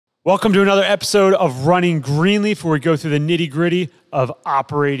Welcome to another episode of Running Greenleaf, where we go through the nitty-gritty of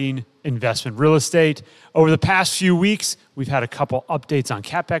operating investment real estate. Over the past few weeks, we've had a couple updates on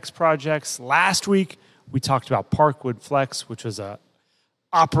CapEx projects. Last week, we talked about Parkwood Flex, which was a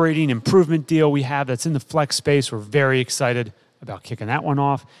operating improvement deal we have that's in the flex space. We're very excited about kicking that one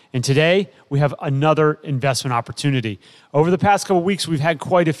off. And today, we have another investment opportunity. Over the past couple of weeks, we've had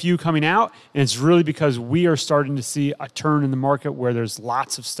quite a few coming out, and it's really because we are starting to see a turn in the market where there's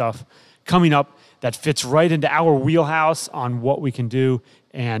lots of stuff coming up that fits right into our wheelhouse on what we can do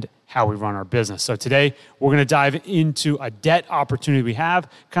and how we run our business. So today, we're going to dive into a debt opportunity we have,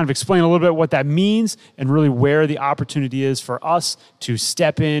 kind of explain a little bit what that means, and really where the opportunity is for us to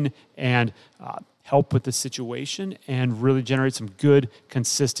step in and help with the situation and really generate some good,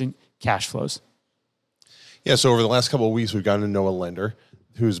 consistent cash flows. Yeah, so over the last couple of weeks, we've gotten to know a lender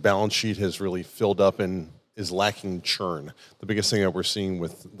whose balance sheet has really filled up and is lacking churn. The biggest thing that we're seeing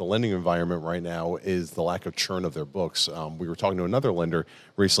with the lending environment right now is the lack of churn of their books. We were talking to another lender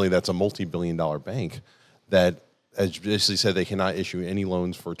recently that's a multi-billion-dollar bank that has basically said they cannot issue any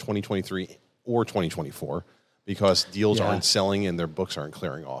loans for 2023 or 2024 because deals aren't selling and their books aren't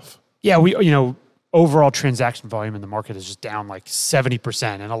clearing off. Yeah, overall transaction volume in the market is just down like 70%.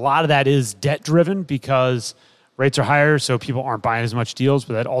 And a lot of that is debt driven because rates are higher, so people aren't buying as much deals.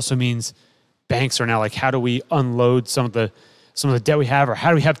 But that also means banks are now like, how do we unload some of the debt we have, or how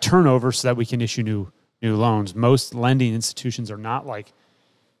do we have turnover so that we can issue new loans? Most lending institutions are not like,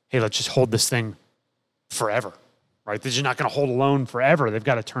 hey, let's just hold this thing forever, right? They're just not going to hold a loan forever. They've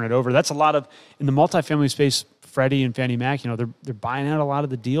got to turn it over. That's a lot of, in the multifamily space, Freddie and Fannie Mac, they're buying out a lot of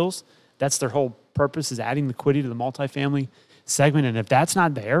the deals. That's their whole purpose, is adding liquidity to the multifamily segment. And if that's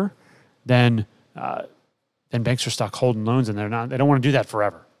not there, then banks are stuck holding loans, and they don't want to do that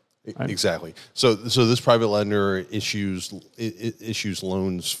forever. Right? Exactly. So this private lender issues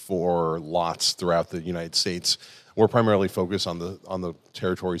loans for lots throughout the United States. We're primarily focused on the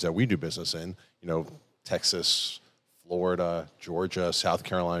territories that we do business in. Texas, Florida, Georgia, South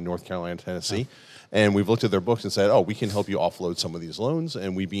Carolina, North Carolina, Tennessee. And we've looked at their books and said, we can help you offload some of these loans,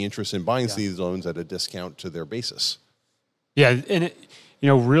 and we'd be interested in buying these loans at a discount to their basis. Yeah, and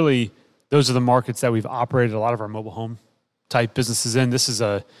really, those are the markets that we've operated a lot of our mobile home type businesses in. This is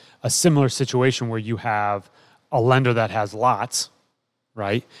a similar situation where you have a lender that has lots,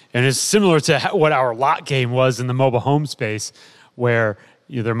 right? And it's similar to what our lot game was in the mobile home space, where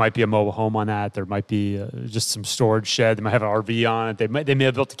there might be a mobile home on that. There might be just some storage shed. They might have an RV on it. They may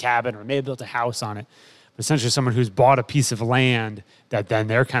have built a cabin, or may have built a house on it. But essentially, someone who's bought a piece of land that then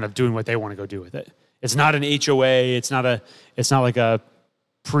they're kind of doing what they want to go do with it. It's not an HOA. It's not like a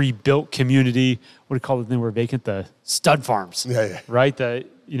pre-built community. What do you call it? They were vacant. The stud farms. Yeah. Right.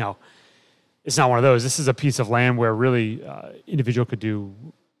 It's not one of those. This is a piece of land where really individual could do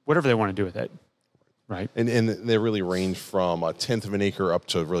whatever they want to do with it. Right. And they really range from a tenth of an acre up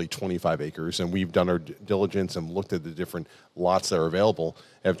to really 25 acres. And we've done our diligence and looked at the different lots that are available,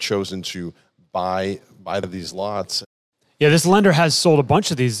 have chosen to buy these lots. Yeah, this lender has sold a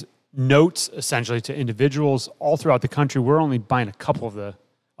bunch of these notes essentially to individuals all throughout the country. We're only buying a couple of the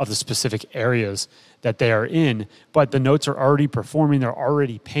specific areas that they are in, but the notes are already performing. They're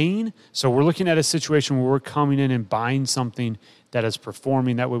already paying. So we're looking at a situation where we're coming in and buying something that is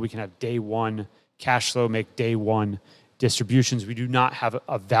performing. That way we can have day one cash flow, make day one distributions. We do not have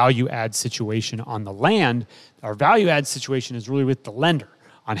a value add situation on the land. Our value add situation is really with the lender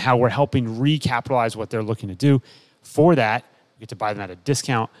on how we're helping recapitalize what they're looking to do. For that, we get to buy them at a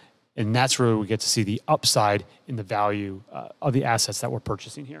discount, and that's where we get to see the upside in the value of the assets that we're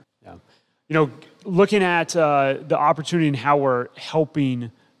purchasing here. Yeah. Looking at the opportunity and how we're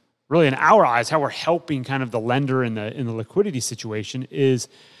helping, really in our eyes, how we're helping kind of the lender in the liquidity situation is,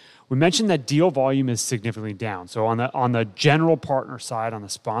 we mentioned that deal volume is significantly down. So on the general partner side, on the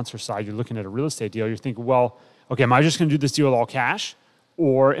sponsor side, you're looking at a real estate deal. You're thinking, well, okay, am I just going to do this deal with all cash,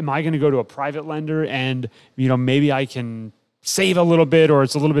 or am I going to go to a private lender and maybe I can save a little bit, or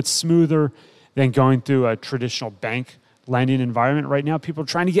it's a little bit smoother than going through a traditional bank lending environment right now? People are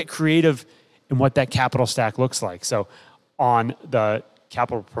trying to get creative in what that capital stack looks like. So on the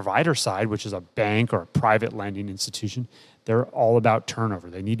capital provider side, which is a bank or a private lending institution, they're all about turnover.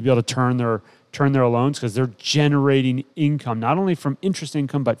 They need to be able to turn their loans because they're generating income, not only from interest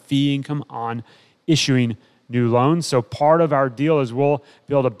income, but fee income on issuing new loans. So part of our deal is we'll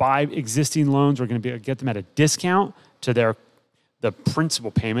be able to buy existing loans. We're going to be able to get them at a discount to the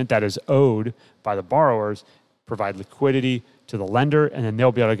principal payment that is owed by the borrowers, provide liquidity to the lender, and then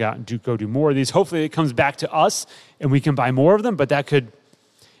they'll be able to go out and go do more of these. Hopefully it comes back to us and we can buy more of them, but that could,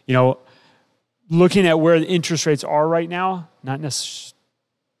 looking at where the interest rates are right now, not necessarily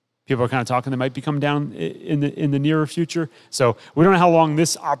People are kind of talking that might be coming down in the nearer future. So we don't know how long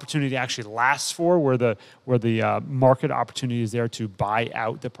this opportunity actually lasts for, where the market opportunity is there to buy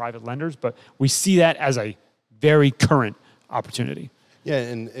out the private lenders. But we see that as a very current opportunity. Yeah,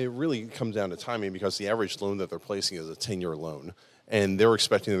 and it really comes down to timing, because the average loan that they're placing is a 10-year loan, and they're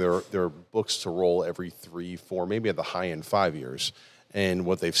expecting their books to roll every 3, 4, maybe at the high end 5 years. And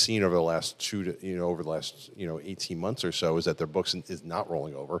what they've seen over the last 18 months or so is that their books is not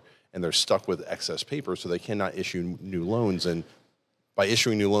rolling over, and they're stuck with excess paper, so they cannot issue new loans. And by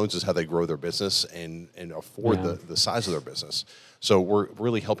issuing new loans is how they grow their business and afford the size of their business. So we're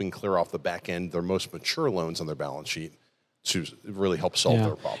really helping clear off the back end, their most mature loans on their balance sheet, to really help solve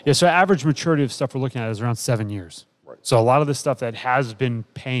their problem. Yeah, so average maturity of stuff we're looking at is around 7 years. Right. So a lot of the stuff that has been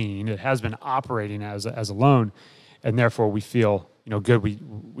paying, it has been operating as a loan, and therefore we feel good.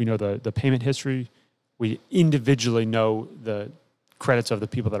 We know the payment history. We individually know the credits of the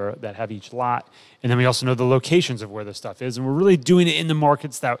people that have each lot, and then we also know the locations of where the stuff is, and we're really doing it in the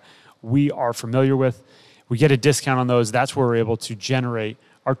markets that we are familiar with. We get a discount on those. That's where we're able to generate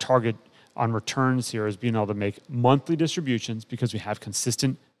our target on returns here, is being able to make monthly distributions, because we have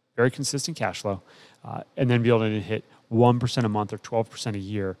very consistent cash flow, and then be able to hit 1% a month or 12% a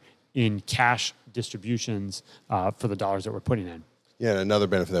year in cash distributions for the dollars that we're putting in. Yeah, and another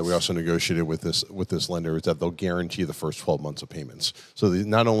benefit that we also negotiated with this lender is that they'll guarantee the first 12 months of payments. So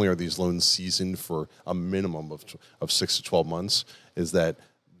not only are these loans seasoned for a minimum of 6 to 12 months, is that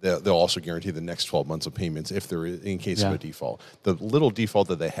they'll also guarantee the next 12 months of payments if they're in case of a default. The little default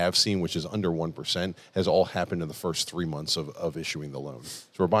that they have seen, which is under 1%, has all happened in the first 3 months of issuing the loan.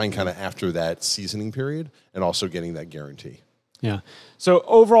 So we're buying kind of after that seasoning period and also getting that guarantee. Yeah. So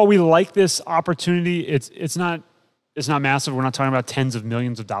overall, we like this opportunity. It's not massive. We're not talking about tens of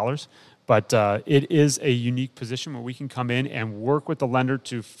millions of dollars, but it is a unique position where we can come in and work with the lender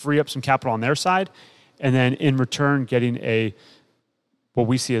to free up some capital on their side, and then in return getting what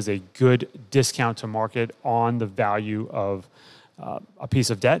we see as a good discount to market on the value of a piece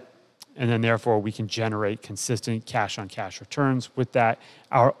of debt. And then therefore we can generate consistent cash on cash returns with that.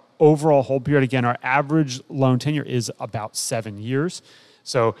 Our overall hold period, again, our average loan tenure is about 7 years.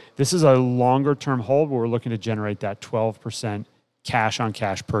 So this is a longer term hold where we're looking to generate that 12% cash on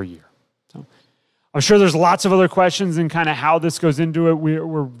cash per year. So I'm sure there's lots of other questions and kind of how this goes into it.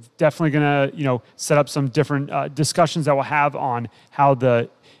 We're definitely going to, set up some different discussions that we'll have on how the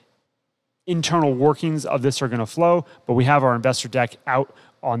internal workings of this are going to flow. But we have our investor deck out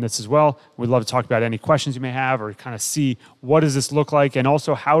on this as well. We'd love to talk about any questions you may have, or kind of see what does this look like, and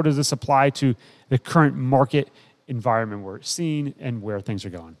also how does this apply to the current market environment we're seeing and where things are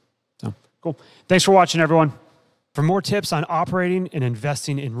going. So cool. Thanks for watching, everyone. For more tips on operating and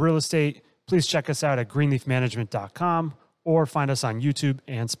investing in real estate, please check us out at greenleafmanagement.com or find us on YouTube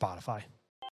and Spotify.